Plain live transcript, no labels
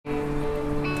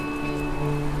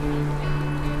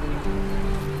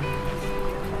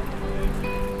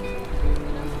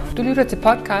Du lytter til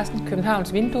podcasten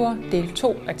Københavns Vinduer, del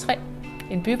 2 af 3.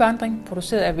 En byvandring,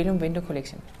 produceret af Willum Window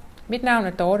Collection. Mit navn er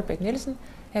Dorte Bæk Nielsen.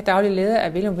 Jeg er daglig leder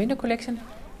af Willum Window Collection,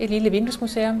 et lille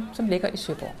vinduesmuseum, som ligger i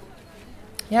Søborg.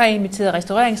 Jeg har inviteret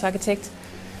restaureringsarkitekt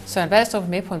Søren Vadstrup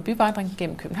med på en byvandring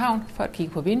gennem København for at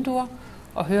kigge på vinduer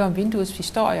og høre om vinduets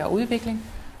historie og udvikling,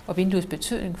 og vinduets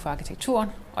betydning for arkitekturen,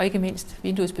 og ikke mindst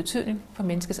vinduets betydning for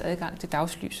menneskets adgang til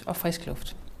dagslys og frisk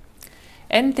luft.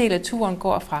 Anden del af turen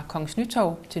går fra Kongens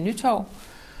Nytorv til Nytorv,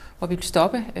 hvor vi vil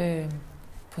stoppe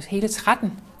på hele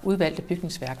 13 udvalgte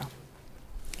bygningsværker.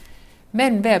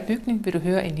 Mellem hver bygning vil du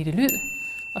høre en lille lyd,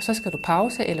 og så skal du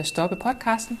pause eller stoppe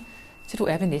podcasten, til du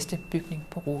er ved næste bygning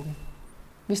på ruten.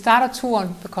 Vi starter turen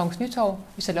på Kongens Nytorv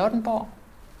i Charlottenborg,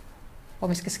 hvor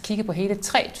vi skal kigge på hele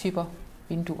 3 typer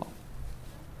vinduer.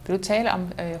 Vil du tale om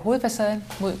hovedfacaden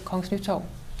mod Kongens Nytorv,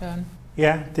 Søren?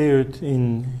 Ja, det er jo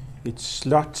et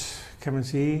slot, kan man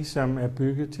sige, som er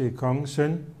bygget til kongens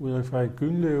søn, ud fra et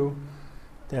Gyldenløve,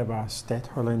 der var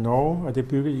statholder i Norge, og det er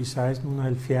bygget i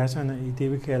 1670'erne i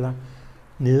det, vi kalder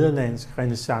nederlandsk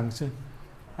renæssance,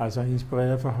 altså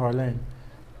inspireret fra Holland.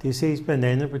 Det ses blandt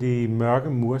andet på de mørke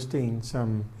mursten,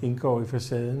 som indgår i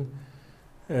facaden,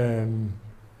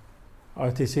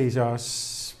 og det ses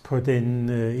også på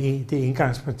det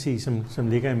indgangsparti, som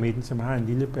ligger i midten, som har en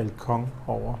lille balkon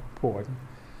over porten.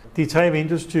 De 3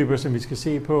 vinduestyper, som vi skal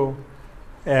se på,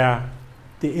 er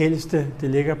det ældste. Det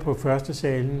ligger på første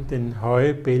salen, den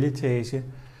høje bæletage.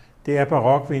 Det er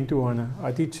barokvinduerne,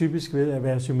 og de er typisk ved at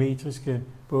være symmetriske,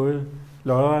 både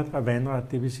lodret og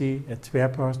vandret. Det vil sige, at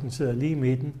tværposten sidder lige i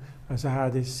midten, og så har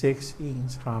det 6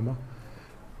 ens rammer.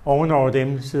 Ovenover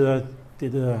dem sidder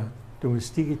det, der hedder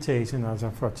domestiketagen, altså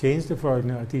for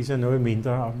tjenestefolkene, og de er så noget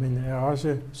mindre, men er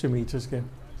også symmetriske.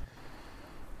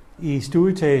 I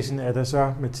stueetagen er der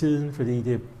så med tiden, fordi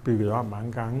det er bygget om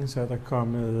mange gange, så er der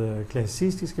kommet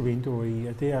klassicistiske vinduer i,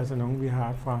 og det er altså nogle, vi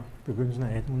har fra begyndelsen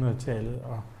af 1800-tallet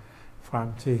og frem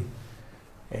til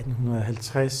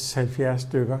 1850-70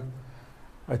 stykker.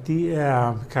 Og de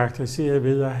er karakteriseret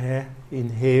ved at have en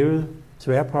hævet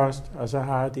tværpost, og så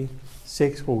har de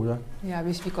 6 ruder. Ja,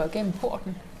 hvis vi går igennem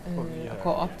porten og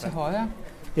går op til højre,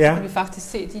 ja, så kan vi faktisk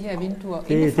se de her vinduer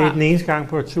indefra. indefra. Det er den eneste gang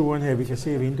på turen her, vi kan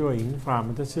se vinduer indenfra,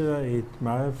 men der sidder et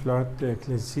meget flot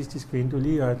klassicistisk vindue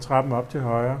lige og trappen op til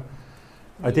højre.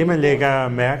 Og det, man lægger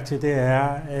mærke til, det er,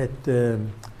 at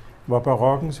hvor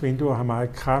barokkens vinduer har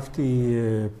meget kraftig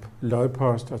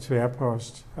lodpost og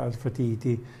tværpost, altså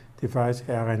fordi det faktisk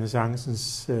er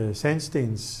renæssancens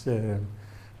sandstens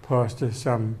poste,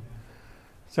 som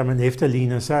man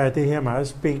efterligner, så er det her meget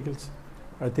spinkelt,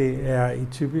 og det er i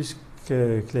typisk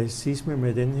klassicisme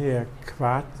med den her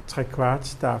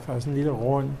trekvartstaf, altså en lille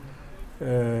rund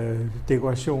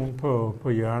dekoration på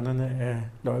hjørnerne af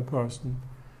lodposten.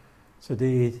 Så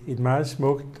det er et meget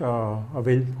smukt og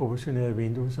velproportioneret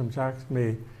vindue, som sagt,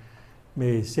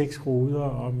 med 6 ruder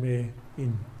og med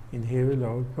en hævet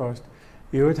lodpost.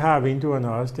 I øvrigt har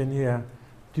vinduerne også den her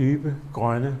dybe,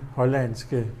 grønne,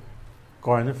 hollandske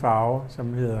grønne farve,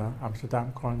 som hedder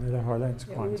Amsterdam-grøn eller hollandsk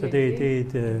grøn. Så det er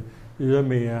et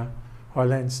ydermere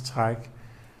hollandsk træk.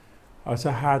 Og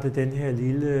så har det den her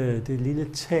lille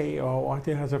tag over.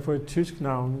 Det har så fået et tysk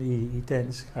navn i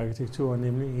dansk arkitektur,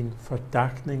 nemlig en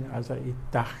fordakning, altså et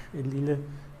dach, et lille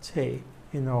tag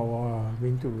ind over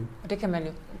vinduet. Og det kan man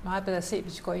jo meget bedre se,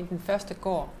 hvis vi går ind i den første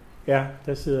gård. Ja,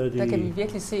 der sidder de. Der kan vi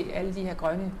virkelig se alle de her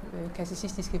grønne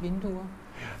klassicistiske vinduer.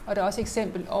 Og der er også et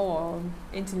eksempel over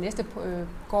indtil næste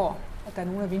gård, at der er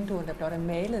nogle af vinduerne, der blot er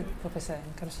malet på facaden.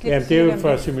 Kan du ja, det er jo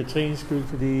for symmetriens skyld,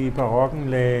 fordi barokken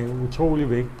lagde utrolig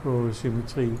vægt på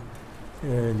symmetri,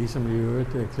 ligesom i øvrigt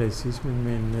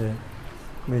klassicismen.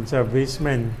 Men så hvis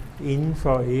man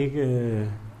indenfor ikke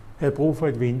havde brug for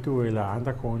et vindue eller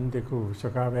andre grunde, det kunne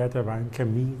sågar være, at der var en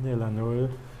kamin eller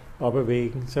noget op ad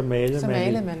væggen, så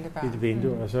malede man et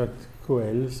vindue, og så kunne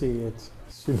alle se, at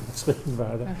symmetrien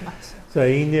var der. Så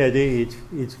egentlig er det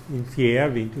en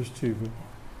fjerde vinduestype.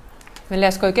 Men lad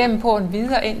os gå igennem på en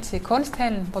videre ind til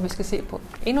kunsthallen, hvor vi skal se på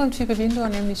endnu en type vinduer,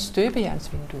 nemlig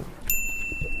støbejernsvinduer.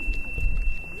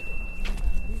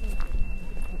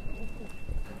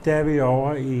 Der er vi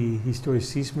over i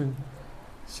historicismen,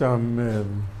 som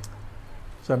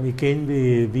igen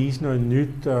vil vise noget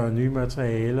nyt og nye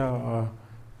materialer, og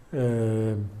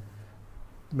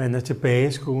man er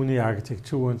tilbageskuende i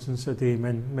arkitekturen, så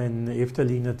man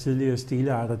efterligner tidligere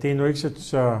stilarter. Det er nu ikke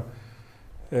så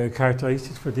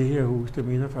karakteristisk for det her hus. Det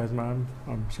minder faktisk meget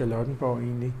om Charlottenborg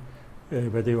egentlig,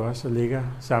 hvad det jo også ligger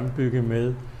sammenbygget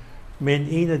med. Men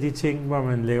en af de ting, hvor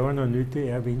man laver noget nyt, det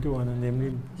er vinduerne,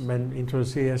 nemlig man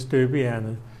introducerer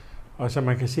støbejernet. Og som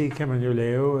man kan se, kan man jo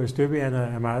lave, støbejernet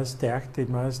er meget stærkt. Det er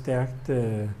et meget stærkt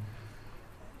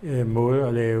måde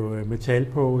at lave metal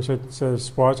på, så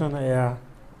sprosserne er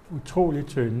utroligt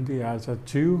tynde. De er altså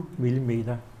 20 mm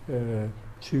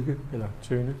tykke, eller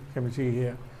tynde, kan man sige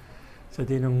her. Så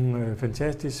det er nogle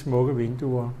fantastisk smukke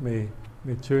vinduer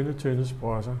med tynde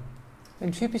sprosser.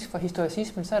 Men typisk for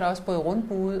historicismen, så er der også både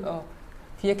rundbuede og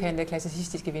firkantede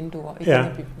klassicistiske vinduer i ja. denne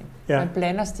bygning. Ja. Man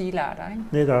blander stilarter, ikke?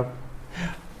 Netop.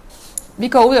 Vi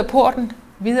går ud af porten,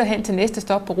 videre hen til næste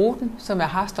stop på ruten, som er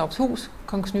Harstorps hus,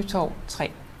 Kongens Nytorv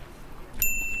 3.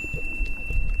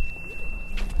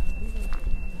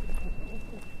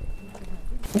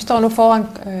 Vi står nu foran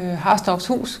Harstorps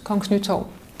hus, Kongens Nytorv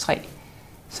 3,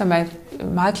 som er et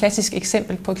meget klassisk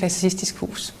eksempel på et klassicistisk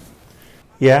hus.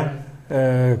 Ja,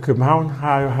 København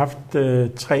har jo haft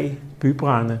 3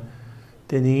 bybrande.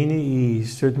 Den ene i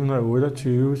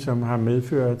 1728, som har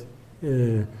medført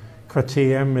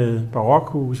kvarterer med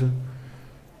barokhuse.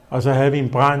 Og så havde vi en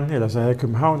brand, eller så havde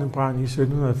København en brand i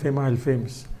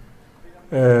 1795.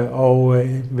 Og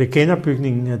ved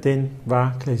genopbygningen af den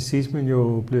var klassicismen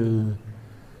jo blevet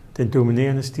den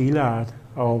dominerende stilart.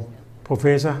 Og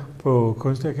professor på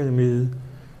Kunstakademiet,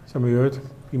 som i øvrigt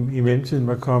i mellemtiden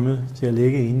var kommet til at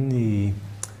ligge inde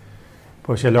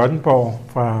på Charlottenborg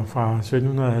fra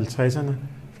 1750'erne,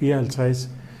 54.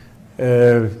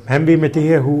 Han vil med det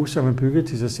her hus, som er bygget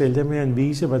til sig selv, der vil han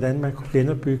vise, hvordan man kunne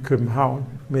genopbygge København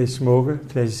med smukke,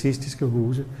 klassicistiske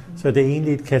huse. Så det er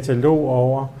egentlig et katalog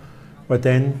over,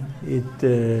 hvordan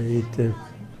et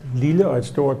lille og et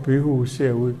stort byhus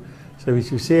ser ud. Så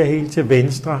hvis vi ser helt til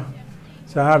venstre,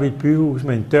 så har vi et byhus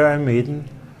med en dør i midten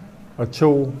og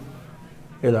 2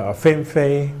 eller 5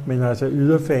 fag, men altså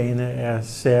yderfagene er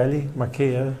særligt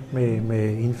markeret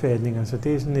med indfatninger, så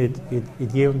det er sådan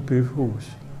et jævnt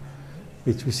byhus.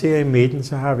 Hvis vi ser i midten,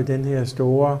 så har vi den her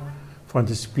store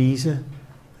frontispice,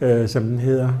 som den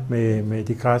hedder, med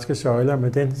de græske søjler,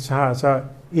 men den har så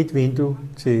et vindue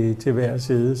til hver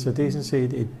side, så det er sådan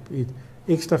set et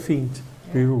ekstra fint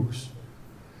byhus.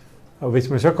 Og hvis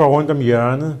man så går rundt om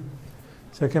hjørnet,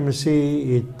 så kan man se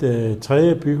et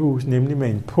tredje byhus, nemlig med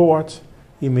en port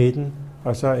i midten,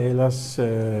 og så ellers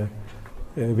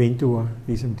vinduer,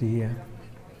 ligesom de her.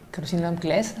 Kan du sige noget om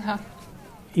glasset her?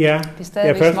 Ja,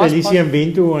 jeg først vil lige sige om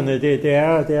vinduerne. Det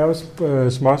er jo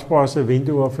småsprossede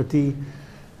vinduer, fordi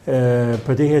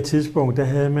på det her tidspunkt, der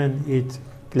havde man et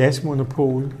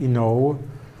glasmonopol i Norge,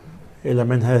 eller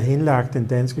man havde henlagt den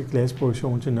danske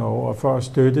glasproduktion til Norge, og for at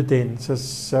støtte den,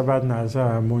 så var den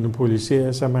altså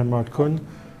monopoliseret, så man måtte kun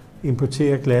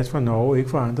importere glas fra Norge, ikke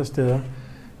fra andre steder.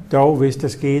 Dog, hvis der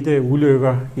skete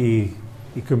ulykker i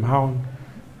København,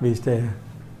 hvis der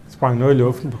sprang noget i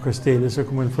luften på kastellet, så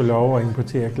kunne man få lov at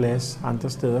importere glas andre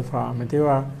steder fra, men det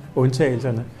var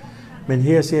undtagelserne. Men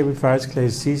her ser vi faktisk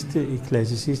et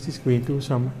klassicistisk vindue,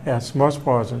 som er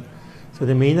småsprosset. Så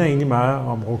det minder egentlig meget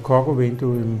om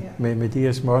rokoko-vinduet med de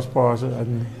her småsprosser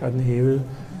og den hævede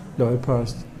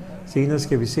løgpost. Senere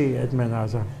skal vi se, at man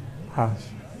altså har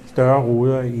større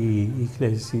ruder i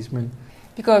klassicismen.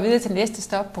 Vi går videre til næste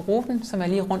stop på ruten, som er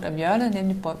lige rundt om hjørnet,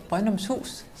 nemlig Brøndums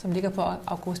hus, som ligger på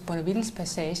August Bournevilles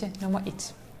passage nummer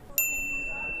 1.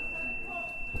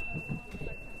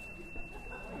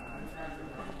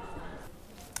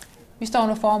 Vi står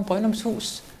nu foran Brøndums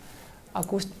hus,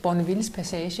 August Bournevilles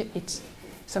passage 1,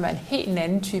 som er en helt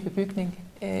anden type bygning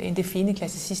end det fine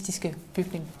klassicistiske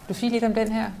bygning. Vil du sige lidt om den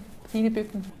her fine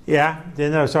bygning? Ja,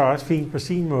 den er jo så også fin på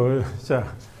sin måde, så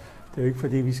det er jo ikke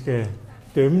fordi, vi skal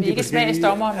dømme vi er ikke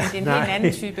smagsdommere, men det er en helt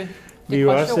anden type. Vi er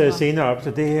jo også senere op,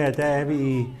 så det her, der er vi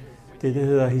i det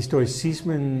hedder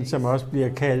historicismen, som også bliver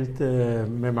kaldt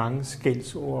med mange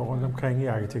skældsord rundt omkring i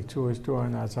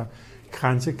arkitekturhistorien, altså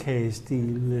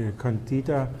kransekagestil,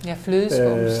 konditor,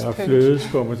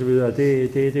 flødeskum og så videre.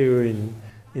 Det er jo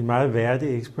en meget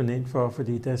værdig eksponent for,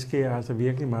 fordi der sker altså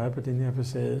virkelig meget på den her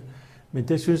facade. Men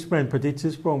det synes man på det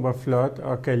tidspunkt var flot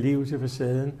og gav liv til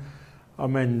facaden, og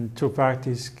man tog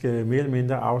faktisk mere eller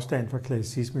mindre afstand fra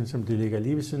klassicismen, som det ligger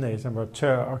lige ved siden af, som var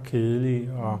tør og kedelig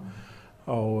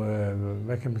og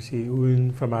hvad kan man sige,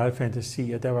 uden for meget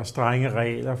fantasi, og der var strenge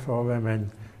regler for,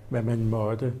 hvad man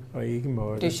måtte og ikke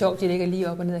måtte. Det er sjovt, de ligger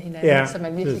lige op og ned af hinanden, ja, så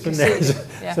man virkelig kan se det.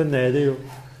 Ja. Sådan er det jo.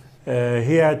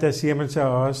 Her der siger man så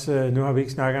også, nu har vi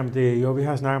ikke snakket om det, jo vi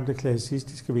har snakket om det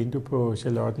klassicistiske vindue på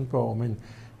Charlottenborg, men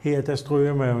her der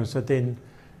stryger man jo så den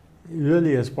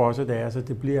yderligere sprosser, der er, så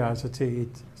det bliver altså til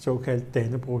et såkaldt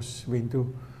dannebrogsvindue,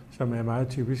 som er meget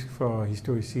typisk for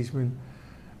historicismen.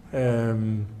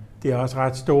 Det er også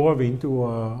ret store vinduer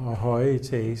og høje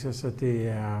etager, så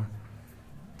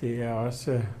det er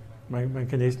også, man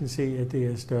kan næsten se, at det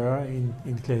er større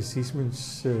end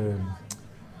klassicismens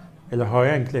eller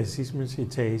højere end klassicismens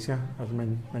etager. Altså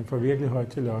man får virkelig højt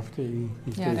til loftet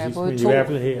i klassicismen, i hvert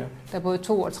fald her. Der er både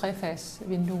 2- og 3-fas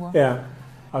vinduer. Ja,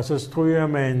 og så stryger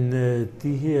man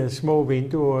de her små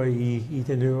vinduer i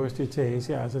den øverste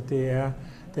etage. Altså der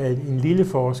er en lille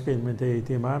forskel, men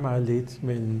det er meget, meget lidt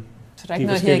mellem så der er ikke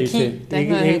noget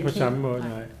hierarki? Ikke på samme måde,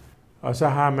 nej. Og så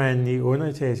har man i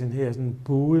underetagen her sådan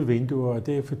buede vinduer, og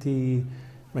det er fordi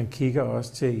man kigger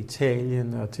også til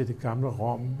Italien og til det gamle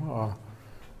Rom,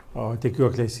 og det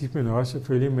gjorde klassicismen også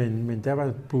selvfølgelig, men der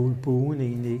var buen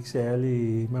egentlig ikke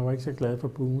særlig, man var ikke så glad for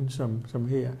buen som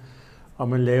her. Og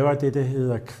man laver det, der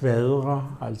hedder kvadre,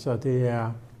 altså det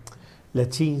er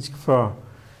latinsk for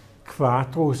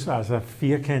quadrus, altså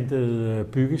firkantet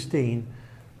byggesten,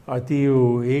 og det er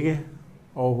jo ikke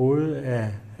overhovedet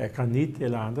af granit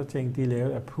eller andre ting, de er lavet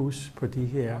af pudse på de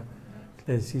her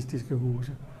klassicistiske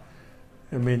huse.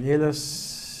 Men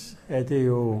ellers er det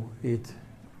jo et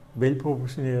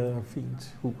velproportioneret og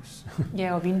fint hus.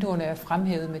 Ja, og vinduerne er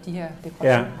fremhævet med de her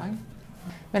dekorationer. Ja. Ikke?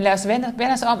 Men lad os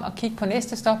vende os om og kigge på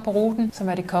næste stop på ruten, som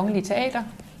er Det Kongelige Teater,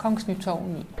 Kongens Nytorv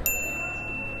 9.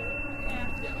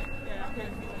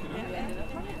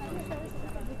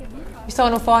 Vi står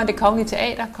nu foran Det Kongelige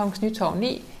Teater, Kongens Nytorv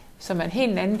 9, som er en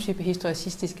helt anden type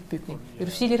historicistisk bygning. Vil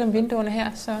du sige lidt om vinduerne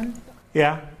her, Søren?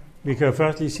 Ja, vi kan jo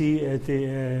først lige sige, at det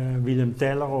er Wilhelm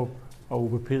Dahlerup og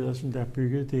Ove Pedersen, der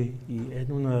byggede det i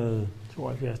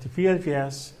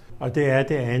 1872-74. Og det er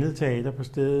det andet teater på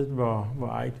stedet,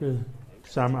 hvor Eigtved,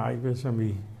 samme Eigtved, som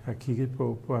vi har kigget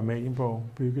på Amalienborg,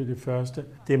 byggede det første.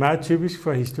 Det er meget typisk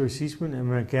for historicismen, at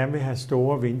man gerne vil have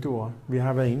store vinduer. Vi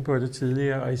har været inde på det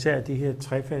tidligere, og især de her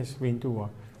trefagsvinduer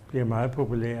bliver meget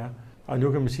populære. Og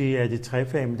nu kan man sige, at det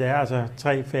trefag, men der er altså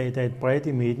 3 fag, der er et bredt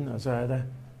i midten, og så er der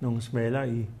nogle smallere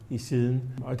i siden.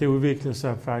 Og det udvikler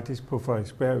sig faktisk på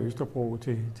Frederiksberg Østerbro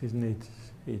til sådan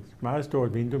et meget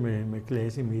stort vindue med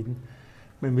glas i midten.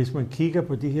 Men hvis man kigger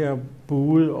på de her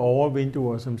buede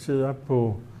overvinduer, som sidder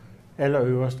på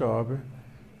allerøverste oppe,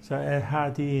 så har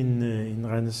de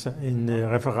en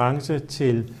reference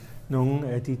til nogle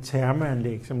af de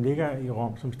termeanlæg, som ligger i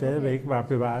Rom, som stadigvæk var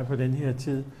bevaret på den her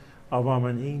tid, og hvor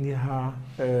man egentlig har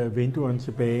vinduerne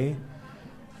tilbage.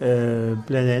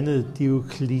 Blandt andet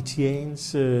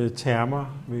Diocletians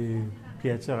termer ved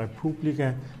Piazza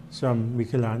Repubblica, som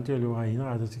Michelangelo har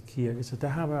indrettet til kirke. Så der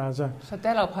har man altså... Så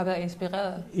Dahlerup har været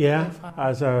inspireret? Ja,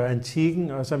 altså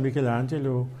antikken og så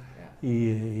Michelangelo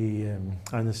i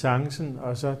renæssancen,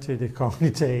 og så til Det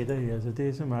Kongelige Teater. Altså det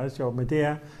er så meget sjovt, men det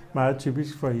er meget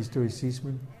typisk for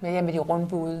historicismen. Ja, med de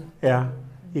rundbuede. Ja.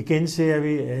 Igen ser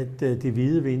vi, at de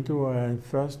hvide vinduer er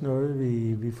først noget,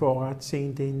 vi får ret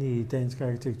sent ind i dansk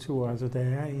arkitektur. Altså der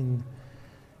er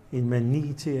en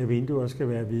mani til, at vinduer skal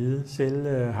være hvide.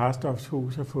 Selv Harsdorffs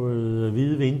hus har fået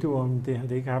hvide vinduer, men det har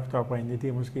det ikke haft oprindeligt.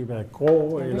 Det har måske været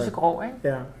grå. Det er lysegrå, ikke?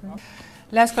 Ja.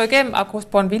 Lad os gå igennem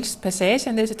August Bournonvilles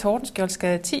passage ned til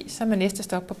Tordenskjoldsgade 10, som er næste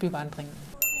stop på byvandringen.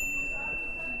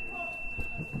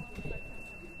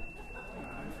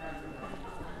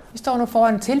 Vi står nu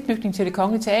foran en tilbygning til Det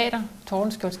Kongelige Teater,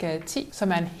 Tordenskjoldsgade 10,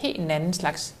 som er en helt anden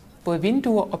slags både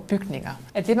vinduer og bygninger.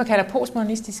 Er det, man kalder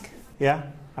postmodernistisk? Ja,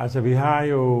 altså vi har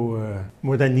jo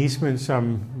modernismen,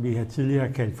 som vi har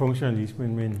tidligere kaldt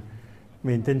funktionalismen,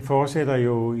 men den fortsætter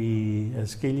jo i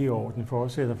adskillige år. Den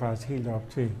fortsætter faktisk helt op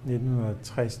til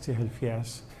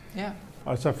 1960-70. Ja.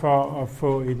 Og så for at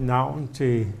få et navn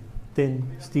til den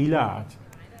stilart,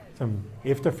 som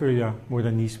efterfølger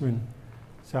modernismen,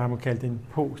 så har man kaldt den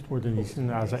postmodernismen,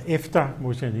 altså efter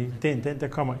modernismen, den der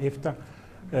kommer efter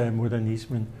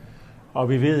modernismen. Og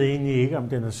vi ved egentlig ikke, om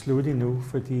den er slut endnu,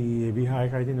 fordi vi har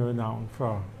ikke rigtig noget navn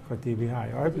for det, vi har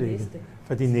i øjeblikket.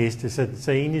 For de næste.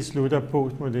 Så egentlig slutter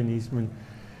postmodernismen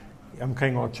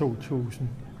omkring år 2000.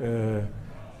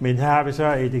 Men her har vi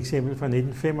så et eksempel fra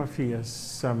 1985,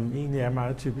 som egentlig er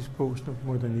meget typisk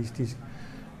postmodernistisk.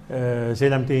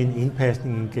 Selvom det er en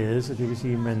indpasning i en gade, så det vil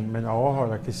sige, at man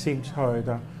overholder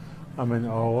gesimshøjder, og man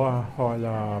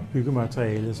overholder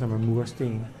byggematerialet, som er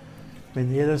mursten. Men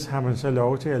ellers har man så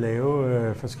lov til at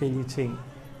lave forskellige ting.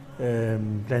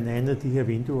 Blandt andet de her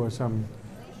vinduer, som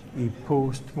i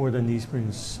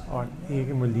postmodernismens ånd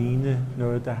ikke må ligne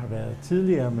noget, der har været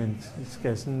tidligere, men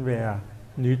skal sådan være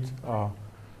nyt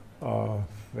og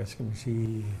hvad skal man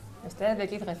sige... Der er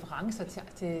stadigvæk lidt referencer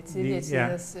til tidligere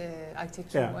tiders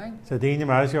arkitektur, ja. Ikke? Så det er egentlig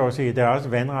meget sjovt at se. Der er også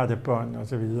vandrette bånd og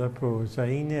så videre på, så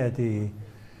egentlig er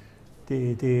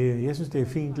jeg synes, det er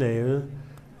fint lavet.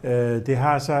 Det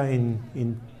har så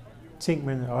en ting,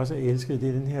 man også elskede, det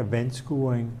er den her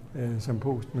vandskuring, som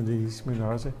postmodernismen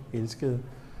også elskede.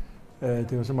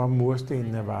 Det var som om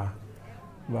murstenene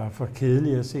var for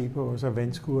kedelige at se på, og så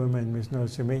vandskuer man med sådan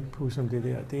noget cementpus som det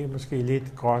der. Det er måske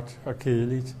lidt gråt og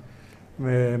kedeligt.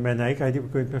 Men man er ikke rigtig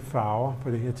begyndt med farver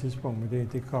på det her tidspunkt, men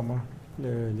det kommer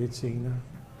lidt senere.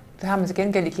 Det har man til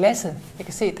gengæld i glasset. Jeg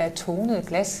kan se, at der er tonet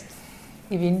glas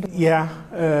i vinduet. Ja,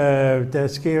 der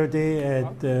sker jo det,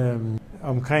 at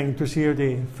omkring, du siger jo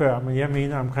det før, men jeg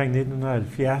mener omkring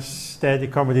 1970, da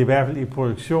det kommer det i hvert fald i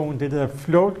produktion, det der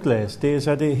floatglas, det er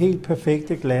så det helt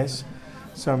perfekte glas,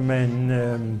 som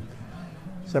man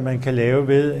kan lave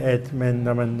ved, at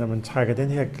når man trækker den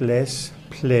her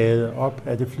glasplade op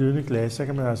af det flydende glas, så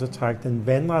kan man altså trække den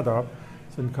vandret op,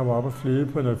 så den kommer op og flyde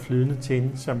på noget flydende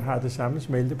tin, som har det samme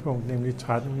smeltepunkt, nemlig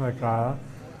 1300 grader.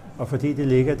 Og fordi det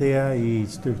ligger der i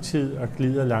et stykke tid og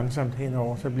glider langsomt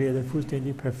henover, så bliver det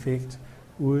fuldstændig perfekt,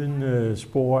 uden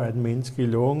spor af den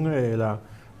menneskelige lunge eller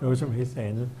noget som helst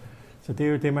andet. Så det er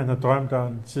jo det, man har drømt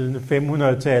om siden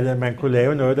 500-tallet, at man kunne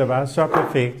lave noget, der var så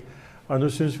perfekt. Og nu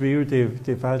synes vi jo, det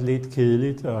er faktisk lidt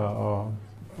kedeligt og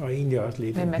egentlig også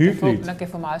lidt hyggeligt. Men man kan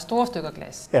få meget store stykker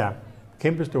glas. Ja,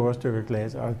 kæmpe store stykker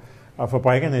glas. Og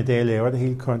fabrikkerne i dag laver det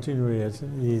helt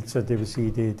kontinuerligt, så det vil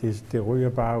sige, det ryger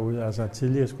bare ud. Altså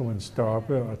tidligere skulle man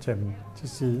stoppe og tage dem til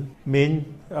side.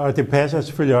 Og det passer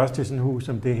selvfølgelig også til sådan et hus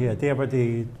som det her. Der hvor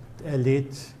det er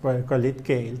lidt, hvor det går lidt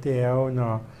galt, det er jo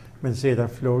når man sætter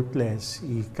floatglas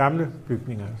i gamle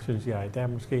bygninger, synes jeg. Der er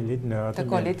måske lidt nørdet. Der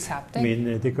går lidt tabt, ikke?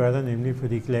 Men det gør der nemlig,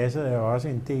 fordi glasset er jo også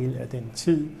en del af den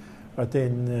tid og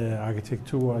den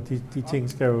arkitektur, og de ting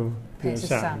skal jo passe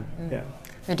sammen. Ja.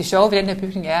 Men det sjove ved den her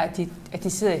bygning er, at de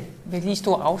sidder ved lige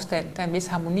stor afstand. Der er en vis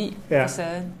harmoni i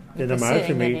facaden. Den er meget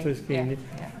symmetrisk egentlig.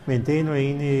 Ja. Men det er nu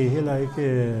egentlig heller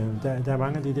ikke... Der er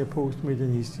mange af de der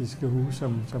postmodernistiske huse,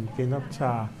 som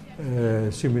genoptager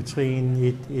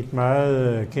symmetrien. Et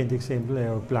meget kendt eksempel er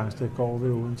jo Blangstedgård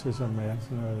ved Odense, som er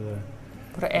sådan noget...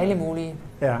 Hvor der er alle mulige.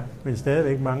 Ja, men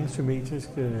stadigvæk mange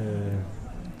symmetriske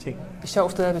ting. Det er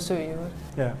sjovt sted at besøge i øvrigt.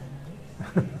 Ja.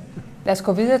 Lad os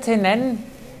gå videre til en anden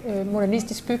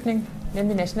modernistisk bygning,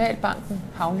 nemlig Nationalbanken,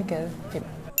 Havnegade 5.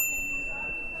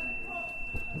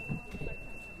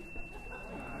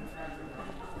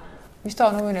 Vi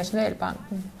står nu i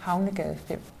Nationalbanken, Havnegade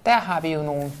 5. Der har vi jo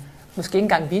nogle, måske ikke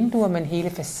engang vinduer, men hele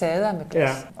facader med glas.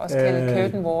 Ja, også kaldet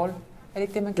curtain wall. Er det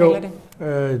ikke det, man kalder det?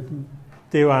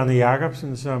 Det er jo Arne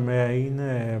Jacobsen, som er en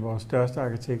af vores største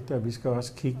arkitekter. Vi skal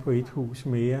også kigge på et hus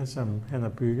mere, som han har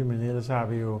bygget, men ellers har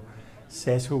vi jo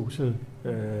SAS-huset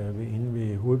inde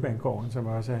ved Hovedbanegården, som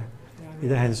også er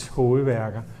et af hans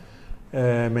hovedværker.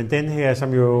 Men den her,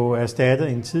 som jo erstattede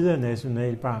en tidligere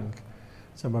Nationalbank,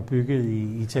 som var bygget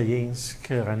i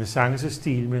italiensk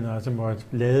renæssancestil, men altså måtte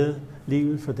lade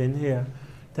livet for den her,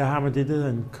 der har man det, der hedder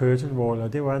en curtain wall,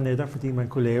 og det var netop fordi man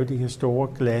kunne lave de her store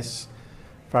glas,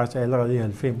 faktisk allerede i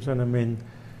 90'erne,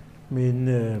 men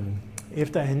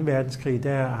efter 2. verdenskrig,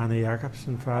 der er Arne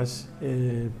Jacobsen faktisk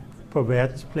på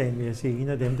verdensplan, vil jeg sige, en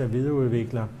af dem, der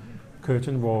videreudvikler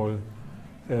curtain wall,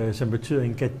 som betyder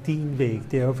en gardinvæg.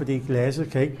 Det er jo fordi glasset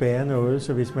kan ikke bære noget,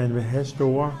 så hvis man vil have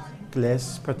store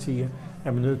glaspartier,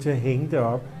 er man nødt til at hænge det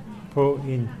op på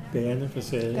en bærende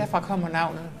facade. Derfra kommer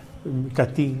navnet. En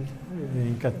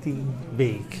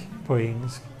gardinvæg på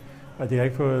engelsk. Og det har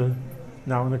ikke fået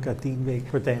navnet gardinvæg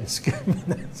på dansk. Men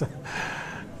altså,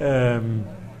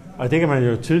 og det kan man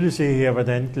jo tydeligt se her,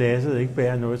 hvordan glasset ikke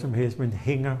bærer noget som helst, men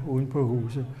hænger uden på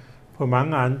huset. På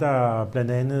mange andre,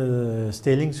 blandt andet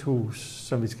stillingshus,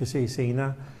 som vi skal se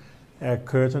senere, er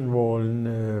curtain wallen,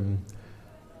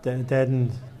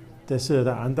 der sidder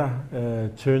der andre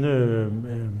tynde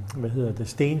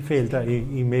stenfelter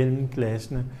imellem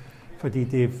glasene, fordi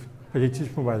det på det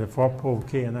tidspunkt var det for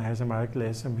provokerende at have så meget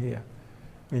glas som her.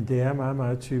 Men det er meget,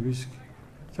 meget typisk.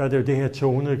 Så er det jo det her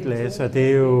tonede glas, og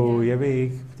det er jo, jeg ved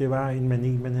ikke, det var en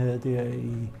mani, man havde der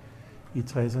i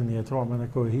 60'erne. Jeg tror, man er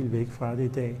gået helt væk fra det i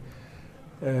dag.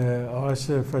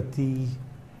 Også fordi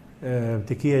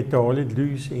det giver et dårligt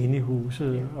lys inde i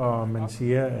huset, og man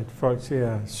siger, at folk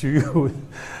ser syge ud,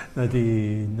 når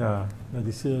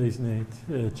de sidder i sådan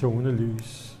et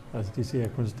tonelys. Altså, de ser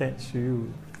konstant syge ud.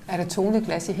 Er der tonet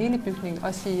glas i hele bygningen?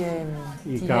 Også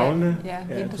i gavlene?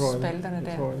 Ja, vinduesspalterne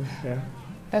der. Ja.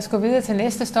 Lad os gå videre til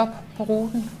næste stop på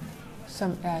ruten,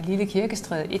 som er Lille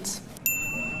Kirkestræde 1.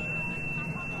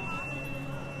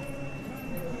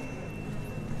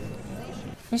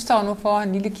 Vi står nu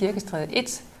foran Lille Kirkestræde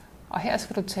 1, og her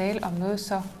skal du tale om noget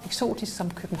så eksotisk som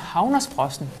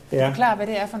københavnersprossen. Ja. Forklar, hvad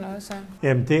det er for noget, så.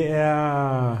 Jamen, det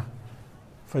er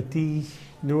fordi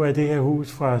nu er det her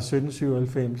hus fra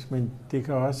 1797, men det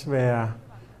kan også være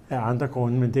af andre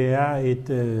grunde, men det er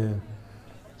et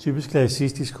typisk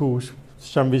klassistisk hus.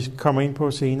 Som vi kommer ind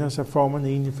på senere, så får man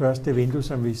egentlig først det vindue,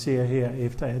 som vi ser her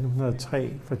efter 1803,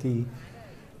 fordi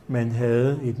man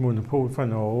havde et monopol fra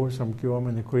Norge, som gjorde, at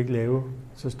man ikke kunne lave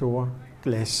så store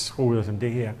glasruder som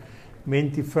det her.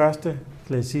 Men de første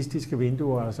klassistiske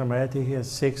vinduer, som er det her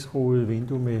 6-rudede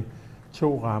vindue med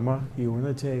 2 rammer i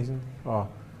underetagen og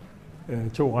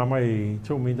 2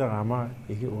 mindre rammer,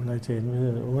 ikke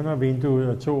underetagen, under vinduet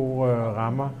og 2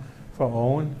 rammer for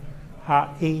oven,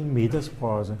 har 1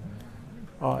 midtersprosse.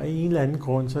 Og af en eller anden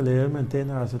grund, så lavede man den,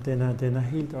 altså den er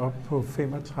helt op på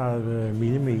 35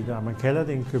 mm, og man kalder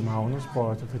det en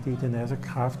københavnersprosse, fordi den er så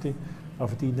kraftig, og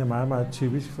fordi den er meget, meget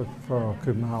typisk for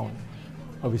København.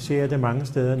 Og vi ser det mange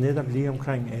steder, netop lige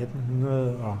omkring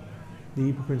 1800 og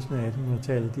lige på begyndelsen af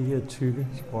 1800-tallet, de her tykke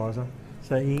sprosser.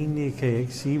 Så egentlig kan jeg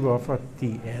ikke sige, hvorfor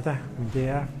de er der, men det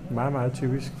er meget, meget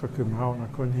typisk for København, og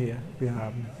kun her vi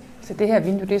har dem. Så det her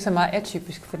vindue, det er så meget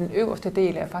atypisk, for den øverste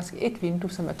del er faktisk et vindue,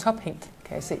 som er tophængt,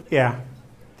 kan jeg se. Ja,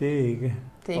 det er ikke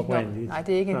oprindeligt. Nej,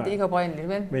 det er ikke oprindeligt,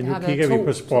 vel? Men nu kigger vi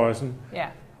på sprossen. Ja.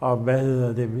 Og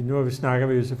nu snakker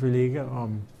vi jo selvfølgelig ikke om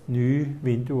nye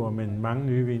vinduer, men mange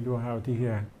nye vinduer har jo de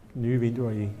her nye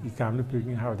vinduer i gamle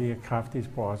bygninger, har jo de her kraftige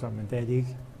sprosser, men der er de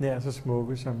ikke nær så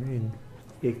smukke som en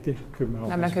ægte københavner.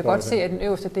 Nej, man kan godt se, at den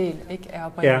øverste del ikke er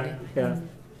oprindelig. Ja.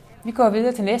 Vi går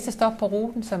videre til næste stop på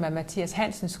ruten, som er Mathias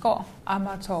Hansens gård,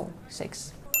 Amagertorv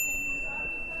 6.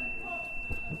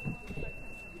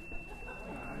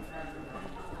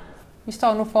 Vi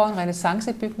står nu foran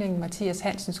renæssancebygningen Mathias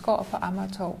Hansens gård på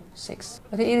Amagertorv 6.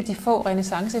 Og det er et af de få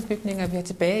renæssancebygninger, vi har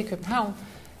tilbage i København.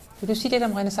 Vil du sige lidt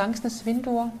om renæssancens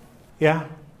vinduer? Ja,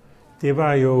 det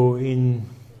var jo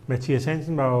Mathias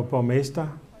Hansen var jo borgmester,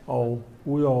 og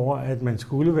udover at man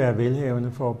skulle være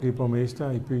velhavende for at blive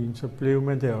borgmester i byen, så blev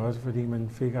man det også, fordi man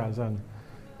fik altså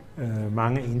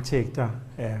mange indtægter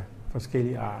af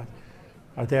forskellige art.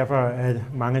 Og derfor er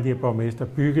mange af de her borgmester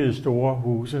byggede store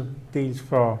huse, dels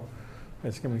for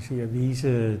at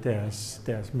vise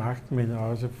deres magt, men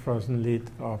også for sådan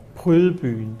lidt at pryde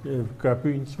byen, gøre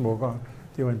byen smukkere.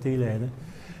 Det var en del af det.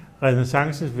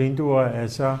 Renæssancens vinduer er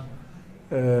så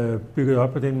bygget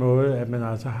op på den måde, at man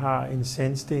altså har en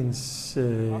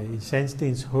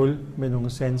sandstenshul med nogle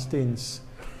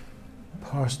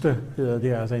sandstensposte, hedder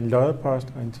det, altså en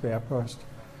loddepost og en tværpost.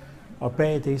 Og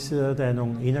bag det sidder der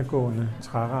nogle indergående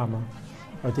trærammer.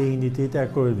 Og det er egentlig det, der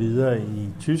er gået videre i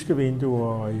tyske vinduer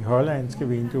og i hollandske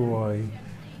vinduer og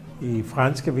i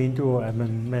franske vinduer, at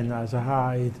man altså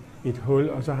har et hul,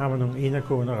 og så har man nogle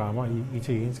indergående rammer i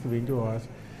italienske vinduer også.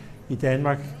 I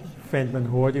Danmark fandt man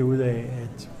hurtigt ud af,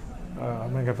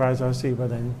 og man kan faktisk også se,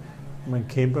 hvordan man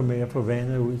kæmper med at få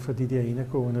vandet ud fra de der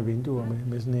indergående vinduer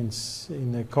med sådan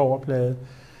en kobberplade.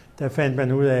 Der fandt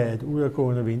man ud af, at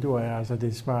udadgående vinduer er altså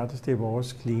det smarteste i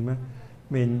vores klima.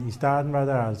 Men i starten var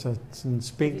der altså sådan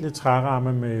spinkle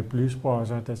trærammer med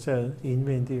blysprosser, der sad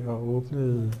indvendigt og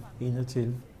åbnede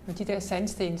indadtil. Men de der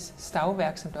sandstens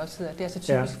stavværk, som der også hedder, det er så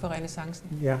typisk for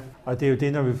renæssancen. Ja, og det er jo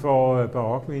det, når vi får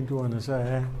barokvinduerne, så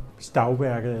er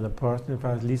stavværket eller postene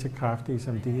faktisk lige så kraftige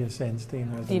som de her sandsten.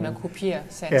 Fordi man kopierer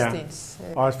sandstens.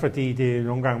 Ja, også fordi det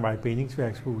nogle gange var et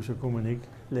bindingsværkshus, så kunne man ikke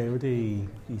lave det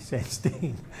i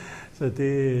sandsten. Så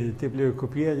det blev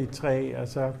kopieret i træ, og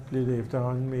så blev det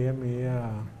efterhånden mere og mere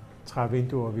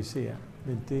trævinduer, vi ser.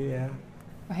 Men det er...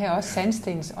 Og her er også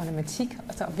sandstens ornamentik,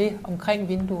 altså ved omkring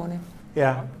vinduerne.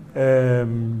 Ja,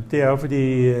 det er jo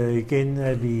fordi, igen,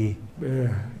 at vi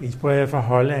inspireret fra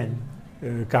Holland,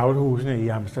 gavlhusene i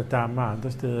Amsterdam og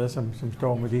andre steder, som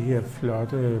står med det her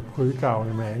flotte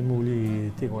prydgavle med alle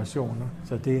mulige dekorationer.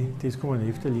 Så det skulle man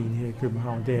efterligne her i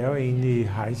København. Det er jo egentlig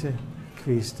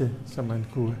hejsekviste, som man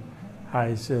kunne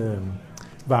hejse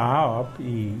varer op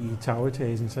i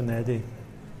tagetagen. Sådan er det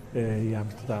i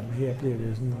Amsterdam. Her bliver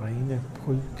det sådan rene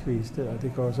prydkviste, og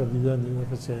det går så videre ned ad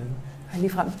facaden. Og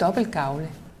ligefrem dobbeltgavle.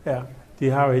 Ja, de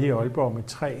har jo et i Aalborg med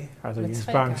træ, altså Jens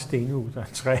Bangs stenhus og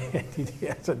træ af de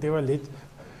der, så det var lidt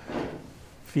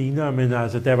finere, men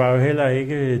altså der var jo heller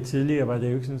ikke, tidligere var det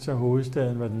jo ikke sådan, så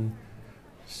hovedstaden var den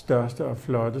største og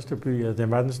flotteste by, altså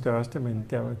den var den største, men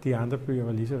de andre byer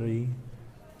var lige så rige.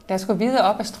 Lad os gå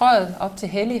videre op ad strøget, op til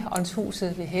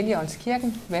Helligåndshuset ved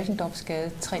Helligåndskirken, Waltendorfsgade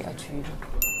 23.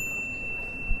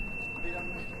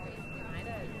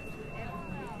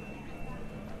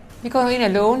 Vi går nu ind ad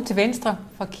lågen til venstre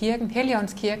fra kirken,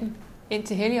 Helligåndskirken, ind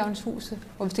til Helligåndshuset,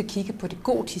 hvor vi skal kigge på det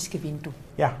gotiske vindue.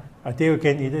 Ja, og det er jo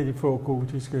igen et af de få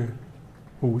gotiske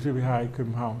huse, vi har i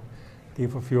København. Det er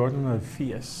fra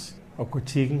 1480, og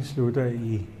gotikken slutter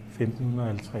i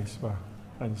 1550, hvor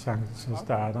renæssancen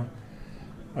starter.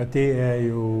 Og det er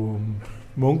jo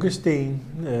munkesten,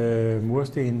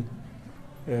 mursten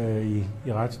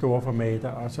i ret store formater,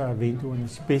 og så er vinduerne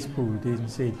spidsbuede. Det er sådan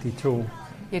set de to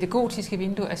Ja, det gotiske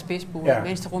vindue er spidsbuet,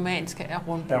 mens det romanske er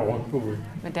rundbuet.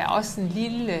 Men der er også en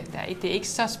lille, det er ikke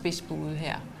så spidsbuet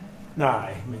her.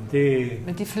 Nej,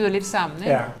 men de flyder lidt sammen,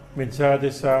 ikke? Ja, men så er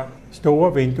det så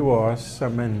store vinduer også,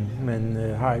 som man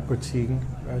har i butikken.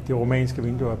 De romanske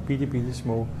vinduer er bitte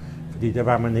små, fordi der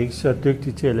var man ikke så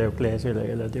dygtig til at lave glas,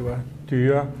 eller det var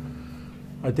dyre.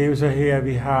 Og det er jo så her,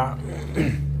 vi har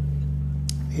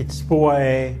et spor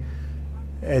af,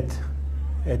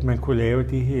 at man kunne lave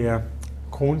de her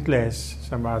kronglas,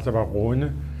 som altså var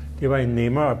runde. Det var en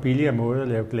nemmere og billigere måde at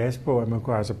lave glas på, at man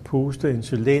kunne altså puste en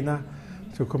cylinder,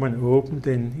 så kunne man åbne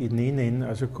den i den ene ende,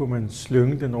 og så kunne man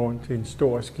slynge den rundt til en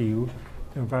stor skive.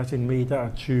 Det var faktisk 1,20 meter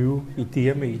i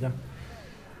diameter.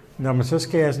 Når man så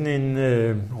skærer sådan en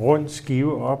rund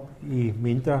skive op i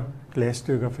mindre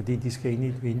glasstykker, fordi de skal ind i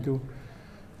et vindue,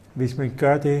 hvis man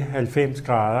gør det 90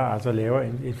 grader, altså laver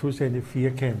et fuldstændig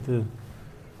firkantet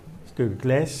stykke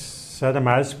glas, så er der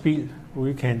meget spild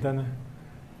ude i kanterne.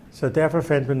 Så derfor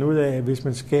fandt man ud af, at hvis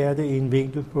man skærer det i en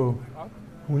vinkel på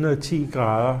 110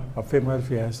 grader og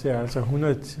 75, det er altså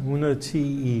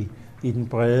 110 i den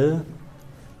brede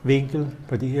vinkel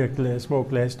på de her små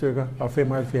glasstykker, og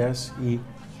 75 i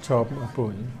toppen og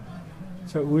bunden.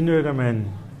 Så udnytter man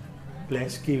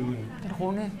glasskiven,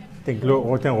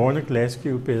 den runde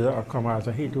glasskive bedre, og kommer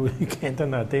altså helt ud i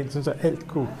kanterne af den, så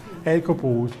alt kunne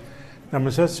bruges. Når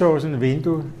man så sådan et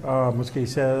vindue, og måske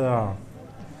sad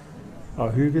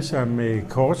og hyggede sig med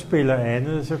kortspil og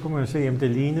andet, så kunne man se, at det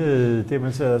lignede det,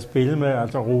 man sad og spillede med,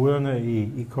 altså ruderne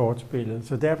i kortspillet.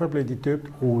 Så derfor blev de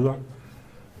døbt ruder,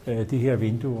 de her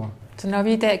vinduer. Så når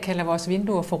vi i dag kalder vores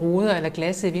vinduer for ruder, eller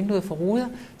glasset i vinduet for ruder,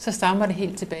 så stammer det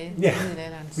helt tilbage til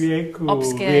middelalderens vi har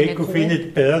ikke kunne finde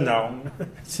et bedre navn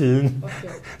siden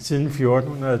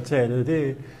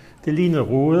 1400-tallet. Det lignede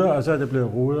ruder, og så er det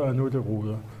blevet ruder, og nu er det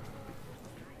ruder.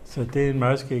 Så det er en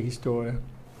meget skæg historie.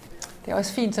 Det er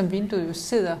også fint, som vinduet jo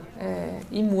sidder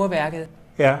i murværket.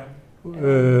 Ja,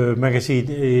 man kan sige, at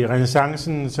i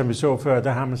renæssancen, som vi så før,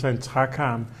 der har man så en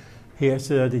trækarm. Her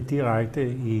sidder det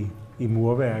direkte i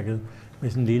murværket med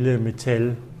sådan en lille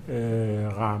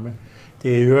metalramme.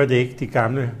 Det er i øvrigt ikke de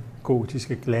gamle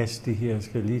gotiske glas, de her,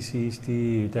 skal lige siges.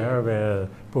 Der har jo været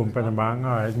bombardementer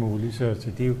og alt muligt,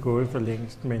 så de er jo gået for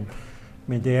længst.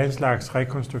 Men det er en slags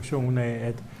rekonstruktion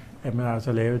af, at man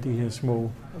altså lavede de her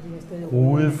små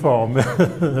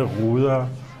rudeformede ruder.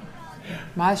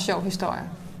 Meget sjov historie.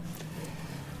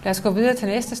 Lad os gå videre til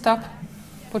næste stop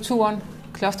på turen,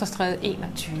 Klosterstræde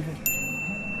 21.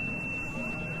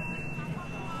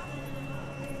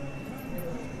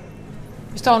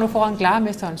 Vi står nu foran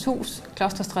Glarmesterens hus,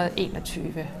 Klosterstræde 21.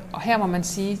 Og her må man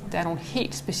sige, at der er nogle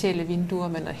helt specielle vinduer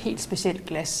med noget helt specielt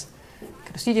glas.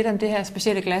 Kan du sige lidt om det her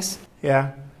specielle glas? Ja,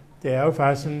 det er jo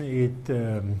faktisk sådan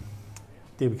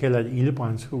det vi kalder et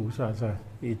ildebrandshus, altså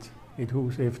et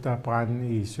hus efter branden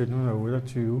i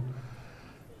 1728.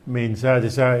 Men så er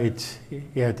det så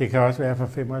det kan også være fra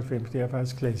 95, det er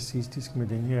faktisk klassicistisk med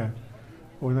den her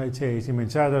underetage. Men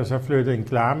så er der så flyttet en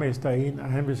glarmester ind, og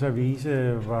han vil så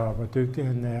vise, hvor dygtig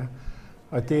han er.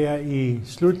 Og det er i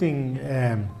slutningen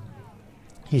af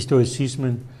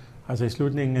historicismen, altså i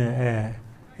slutningen af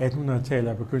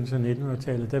 1800-tallet og begyndelsen af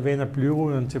 1900-tallet, der vender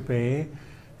blyruderne tilbage,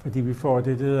 fordi vi får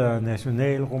det, der hedder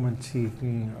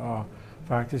nationalromantikken, og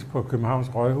faktisk på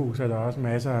Københavns Rådhus er der også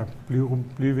masser af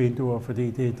blyvinduer,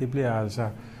 fordi det bliver altså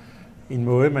en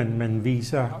måde, man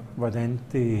viser, hvordan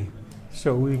det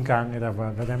så ud engang, eller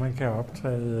hvordan man kan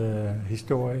optræde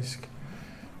historisk.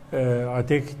 Og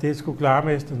det skulle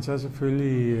glarmesteren så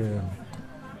selvfølgelig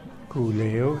kunne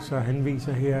lave, så han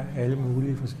viser her alle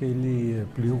mulige forskellige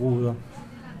blyruder.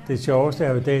 Det sjoveste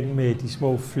er jo den med de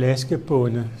små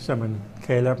flaskebunde, som man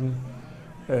kalder dem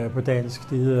på dansk.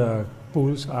 Det hedder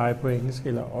bullseye på engelsk,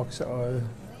 eller okseøje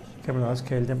kan man også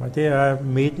kalde dem. Og det er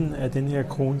midten af den her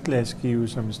kronglasskive,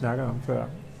 som vi snakker om før,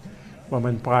 hvor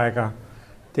man brækker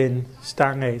den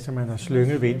stang af, som man har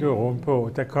slynget vinduet rundt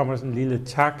på. Der kommer sådan en lille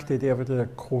tak, det er derfor, det hedder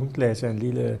kronglas, en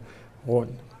lille rund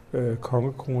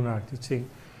kongekronagtig ting.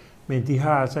 Men de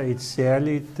har altså et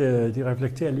særligt, de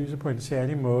reflekterer lyset på en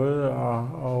særlig måde,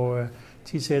 og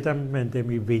de sætter man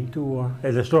dem i vinduer,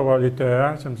 eller står lidt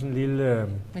døre, som sådan en lille...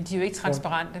 Men de er jo ikke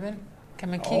transparente, vel? Kan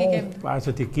man kigge igennem?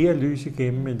 Altså, det giver lys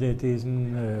igennem, men det er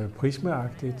sådan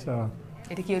prismeagtigt. Og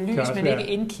ja, det giver lys, men ikke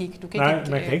indkig. Du kan nej,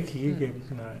 man kan ikke kigge igennem,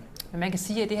 nej. Men man kan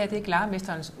sige, at det her det er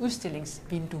Glarmesterens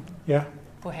udstillingsvindue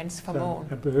på hans formåen.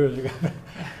 Han behøver ikke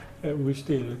at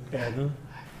udstille andet.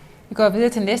 Vi går videre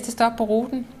til næste stop på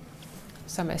ruten,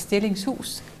 som er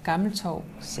Stillingshus, Gammeltorv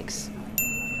 6.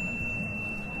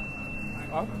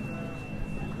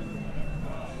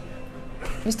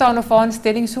 Vi står nu foran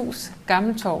Stillingshus,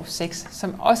 Gammeltorv 6,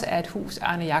 som også er et hus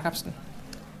Arne Jacobsen.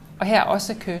 Og her er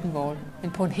også curtain wall,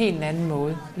 men på en helt anden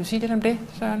måde. Vil du sige lidt om det,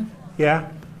 Søren? Ja,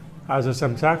 altså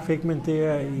som sagt fik man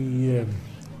der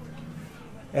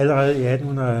allerede i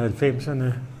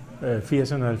 1890'erne,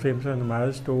 80'erne og 90'erne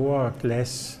meget store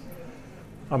glas,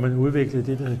 og man udviklede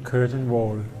det, der hed curtain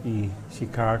wall i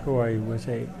Chicago og i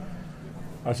USA.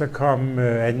 Og så kom 2.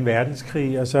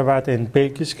 verdenskrig, og så var den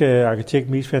belgiske arkitekt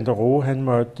Mies van der Rohe, han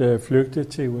måtte flygte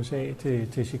til USA,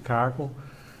 til Chicago.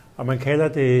 Og man kalder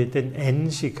det den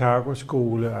anden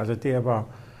Chicago-skole, altså der,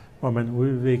 hvor man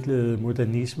udviklede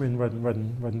modernismen,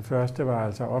 hvor den første var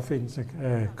altså opfindelsen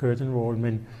af curtain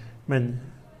wall, men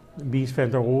Mies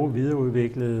van der Rohe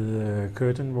videreudviklede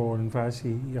curtain wallen faktisk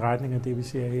i retning af det, vi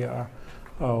ser her.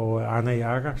 Og Arne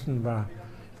Jacobsen var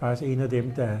faktisk en af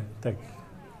dem, der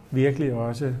virkelig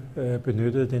også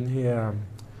benyttede den her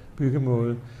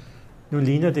byggemåde. Nu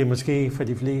ligner det måske for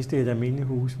de fleste et almindeligt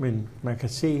hus, men man kan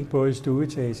se både i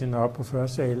stueetagen og op på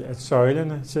første sal, at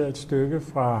søjlerne sidder et stykke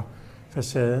fra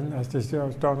facaden. Altså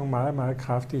der står nogle meget, meget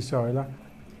kraftige søjler.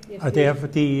 Og det er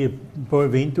fordi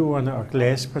både vinduerne og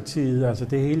glaspartiet, altså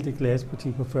det hele det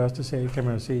glasparti på første sal, kan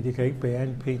man jo se, det kan ikke bære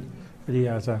en pind, fordi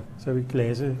altså, så vil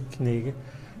glasset knække.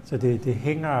 Så det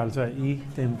hænger altså i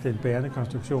den bærende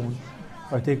konstruktion.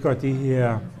 Og det går de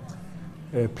her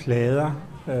plader,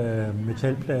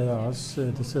 metalplader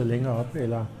også, der sidder længere op,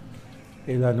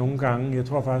 eller nogle gange, jeg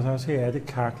tror faktisk også her er det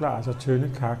kakler, altså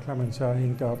tynde kakler, man så har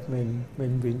hængt op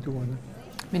mellem vinduerne.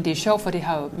 Men det er sjovt, for det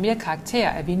har jo mere karakter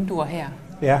af vinduer her.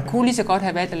 Ja. Man kunne lige så godt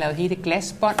have valgt at lave hele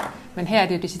glasbånd, men her er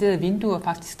det jo deciderede vinduer,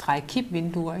 faktisk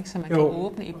trækipvinduer, ikke, så man kan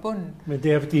åbne i bunden. Men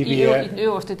det er fordi i den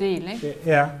øverste del, ikke?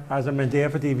 Ja, altså, men det er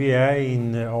fordi vi er i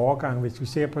en overgang, hvis vi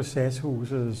ser på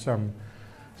SAS-huset,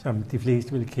 som de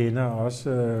fleste vil kende, og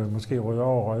også måske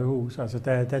Rødovre Rådhus, altså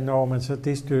der når man så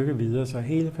det stykke videre, så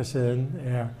hele facaden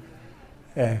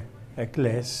er af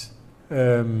glas.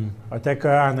 Og der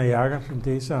gør Arne Jacobsen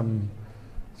det,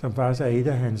 som faktisk er et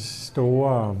af hans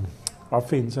store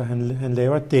opfindelser. Han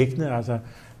laver dækkene, altså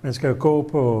man skal jo gå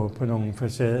på nogle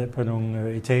facader, på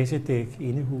nogle etagedæk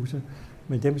inde i huset,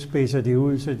 men dem spidser de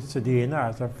ud, så de ender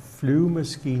altså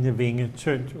flyvemaskinevinge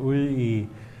tyndt ude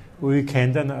i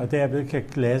kanterne, og derved kan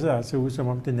glasset altså ud, som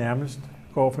om det nærmest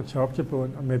går fra top til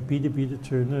bund, og med bitte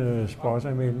tynde sprosser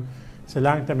imellem. Så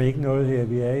langt er man ikke nået her.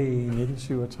 Vi er i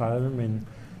 1937,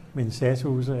 men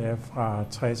SAS-huset er fra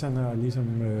 60'erne, og ligesom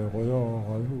Rødovre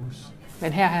Rådhus.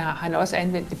 Men her har han også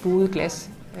anvendt det buede glas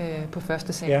på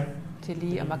første sal, ja, til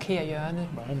lige at markere hjørnet,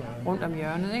 rundt om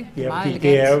hjørnet, ikke? Ja, meget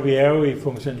vi er jo i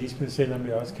funktionalisme, selvom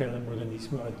vi også kalder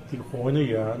modernisme, og de runde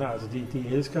hjørner, altså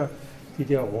de elsker de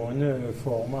der runde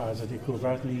former, altså det kunne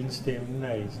faktisk ligne stemmen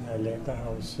af sådan en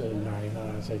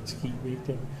Atlanterhavsliner, altså et skib,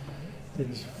 ikke? Den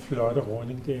flotte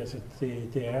runding der, altså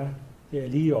det er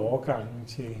lige overgangen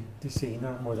til det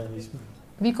senere modernisme.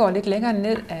 Vi går lidt længere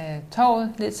ned af torvet,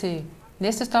 ned til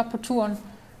næste stop på turen,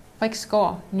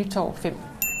 Friksgård, Nytorv 5.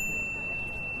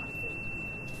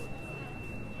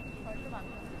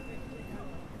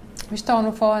 Vi står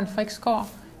nu foran Friksgård,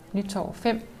 Nytorv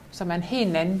 5, som er en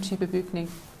helt anden type bygning.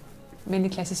 Men en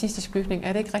klassicistisk bygning,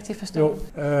 er det ikke rigtigt forstået?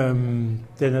 Jo,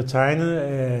 den er tegnet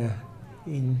af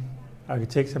en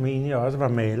arkitekt, som egentlig også var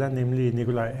maler, nemlig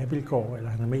Nikolaj Abildgaard, eller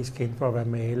han er mest kendt for at være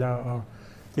maler og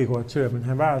dekoratør, men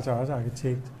han var altså også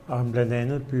arkitekt, og han blandt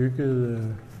andet byggede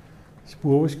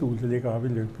Spurveskjul, der ligger oppe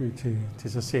i Lyngby,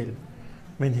 til sig selv.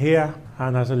 Men her har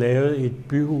han altså lavet et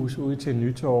byhus ud til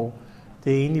Nytorv.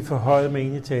 Det er egentlig forhøjet med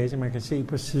en etage, man kan se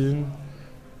på siden,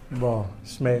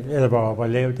 hvor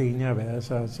lavt det egentlig har været,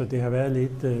 så det har været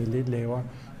lidt lavere.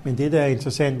 Men det, der er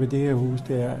interessant ved det her hus,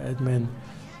 det er, at man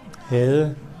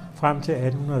havde frem til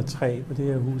 1803, hvor det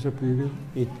her hus er bygget,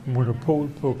 et monopol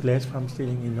på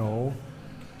glasfremstilling i Norge.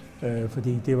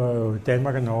 Fordi det var jo,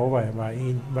 Danmark og Norge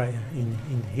var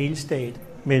en helstat.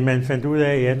 Men man fandt ud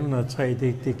af i 1803,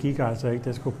 det gik altså ikke,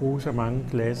 der skulle bruge så mange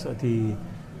glas, og de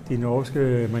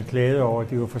norske, man klagede over,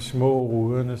 de var for små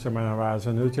ruderne, så man var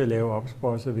altså nødt til at lave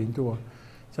opsprossede vinduer.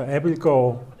 Så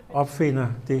Abildgaard opfinder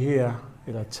det her,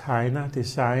 eller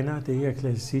designer det her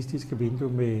klassicistiske vindue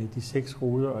med de 6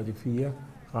 ruder og de 4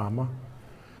 rammer,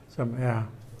 som er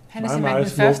meget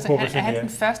smukt proportioneret. Er han den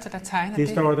første, der tegner det? Det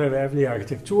står der i hvert fald i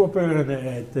arkitekturbøgerne,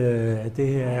 at det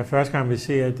her er første gang, vi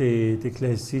ser det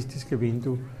klassicistiske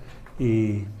vindue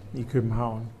i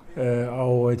København.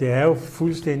 Og det er jo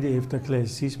fuldstændig efter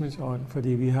klassicismens ånd, fordi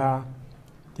vi har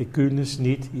det gyldne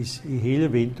snit i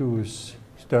hele vinduets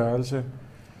størrelse.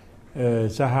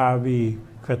 Så har vi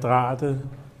kvadratet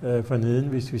forneden,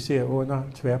 hvis vi ser under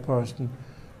tværposten,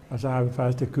 og så har vi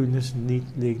faktisk det gyldne snit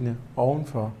liggende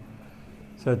ovenfor.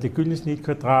 Så det gyldne snit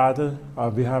kvadratet,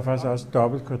 og vi har faktisk også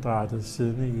dobbeltkvadratet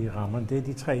siddende i rammerne. Det er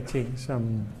de 3 ting,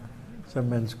 som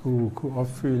man skulle kunne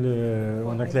opfylde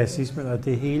under klassicismen, og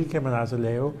det hele kan man altså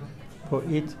lave på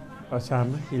et og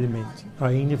samme element.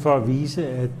 Og egentlig for at vise,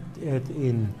 at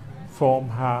en form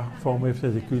har form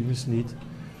efter det gyldne snit,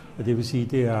 og det vil sige,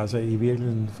 det er altså i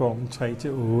virkeligheden formen 3-8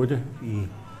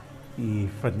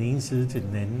 fra den ene side til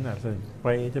den anden, altså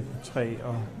bredde på 3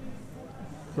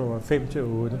 og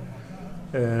 5-8.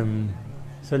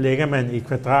 Så lægger man et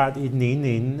kvadrat i den ene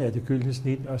ende af det gyldne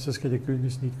snit, og så skal det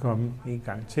gyldne snit komme en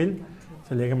gang til.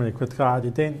 Så lægger man et kvadrat i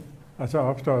den, og så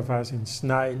opstår der faktisk en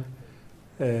snegl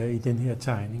i den her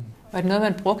tegning. Var det noget,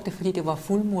 man brugte, fordi det var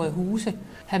fuldmurede huse?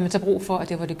 Havde man så brug for, at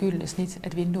det var det gyldne snit,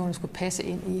 at vinduerne skulle passe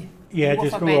ind i Ja,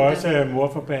 det skulle også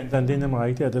murforbanderen, det er nemlig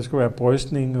rigtigt, at der skulle være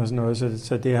brystning og sådan noget,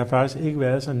 så det har faktisk ikke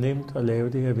været så nemt at lave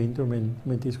det her vindue,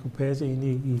 men det skulle passe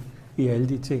ind i alle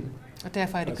de ting. Og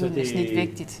derfor er det gyldne snit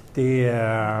vigtigt. Det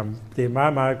er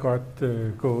meget, meget godt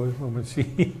gået, må man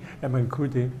sige, at man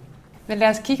kunne det. Men lad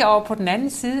os kigge over på den anden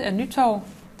side af Nytorv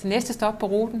til næste stop på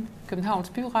ruten, Københavns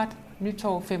Byret,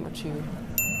 Nytorv 25.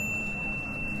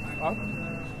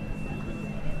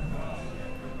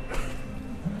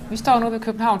 Vi står nu ved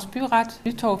Københavns Byret,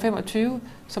 Nytorv 25,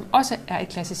 som også er et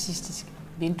klassicistisk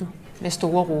vindue med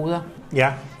store ruder.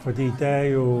 Ja, fordi der er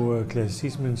jo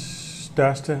klassicismens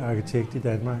største arkitekt i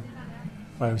Danmark,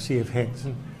 var jo C.F.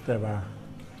 Hansen, der var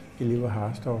elev af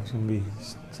Harsdorff, som vi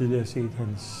tidligere har set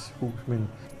hans hus. Men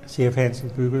C.F. Hansen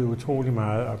byggede utrolig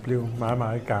meget og blev meget,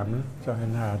 meget gammel, så han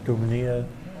har domineret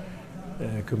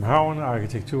København og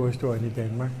arkitekturhistorien i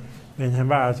Danmark. Men han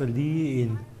var altså lige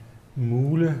en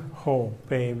mulehår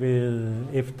bagved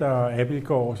efter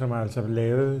Abildgaard, som altså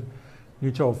lavede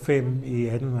Nytorv 5 i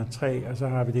 1803, og så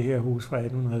har vi det her hus fra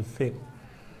 1805.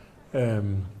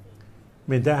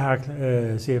 Men der har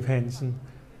C.F. Hansen,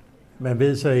 man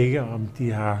ved så ikke, om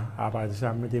de har arbejdet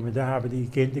sammen med det, men der har vi det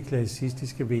igen det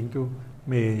klassicistiske vindue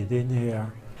med den her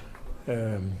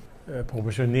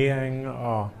proportionering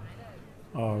og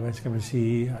hvad skal man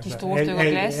sige? De store stykker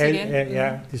glas igen.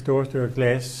 Ja, de store stykker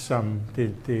glas, som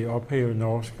det ophævede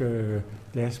norske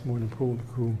glasmonopol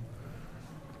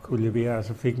kunne levere.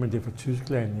 Altså fik man det fra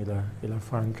Tyskland eller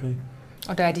Frankrig.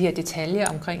 Og der er de her detaljer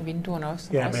omkring vinduerne også,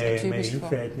 som også er typisk med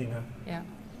indfatninger.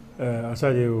 Ja. Og så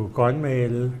er det jo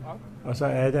grønmalet. Og så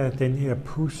er der den her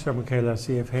pus, som man kalder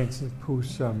C.F. Hansens pus,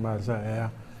 som altså er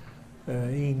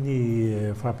egentlig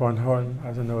fra Bornholm,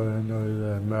 altså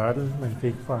noget mørtel, man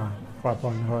fik fra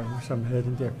Bornholm, som havde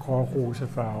den der grårosa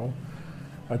farve.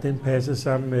 Og den passede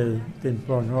sammen med den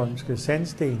bornholmske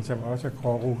sandsten, som også er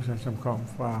grårosa, som kom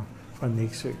fra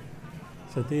Nexø.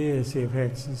 Så det er C.F.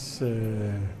 Hansens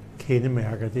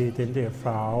kendemærker. Det er den der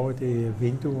farve, det er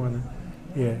vinduerne,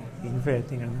 det er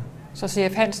indfatningerne. Så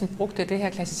C.F. Hansen brugte det her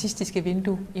klassicistiske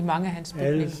vindue i mange af hans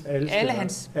bygninger? Alle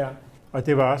hans? Ja, og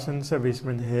det var også sådan, så hvis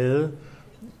man havde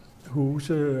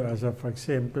huse, altså for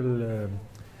eksempel,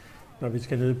 når vi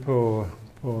skal ned på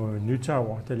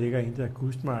Nytorv, der ligger en der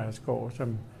Gustmeierskov,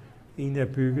 som egentlig er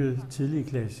bygget tidlig i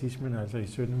klassicismen, altså i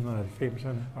 1790'erne,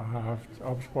 og har haft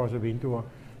opsprossede vinduer.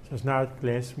 Så snart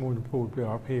glasmonopol blev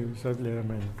ophævet, så lavede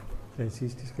man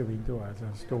klassicistiske vinduer,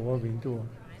 altså store vinduer.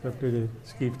 Så blev det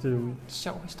skiftet ud.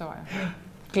 Sjov historie.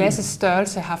 Glassets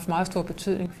størrelse har haft meget stor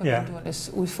betydning for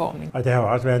vinduernes udformning. Og der har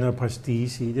også været noget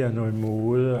prestige i det, og noget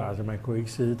mode. Altså man kunne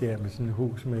ikke sidde der med sådan et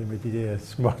hus med de der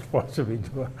småsprosede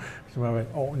vinduer, som har været et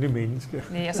ordentligt menneske.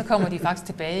 Nej, og så kommer de faktisk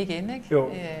tilbage igen, ikke? Jo.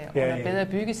 Under bedre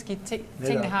byggeskidt.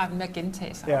 Tingene har den med at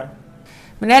gentage sig. Ja.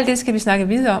 Men alt det skal vi snakke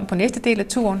videre om på næste del af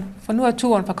turen, for nu er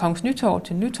turen fra Kongens Nytorv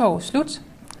til Nytorv slut.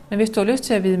 Men hvis du har lyst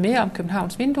til at vide mere om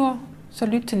Københavns vinduer, så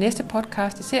lyt til næste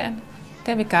podcast i serien.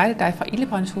 Den vil guide dig fra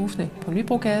Ildebrandshusene på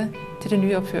Nybrogade til det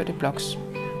nyopførte Bloks.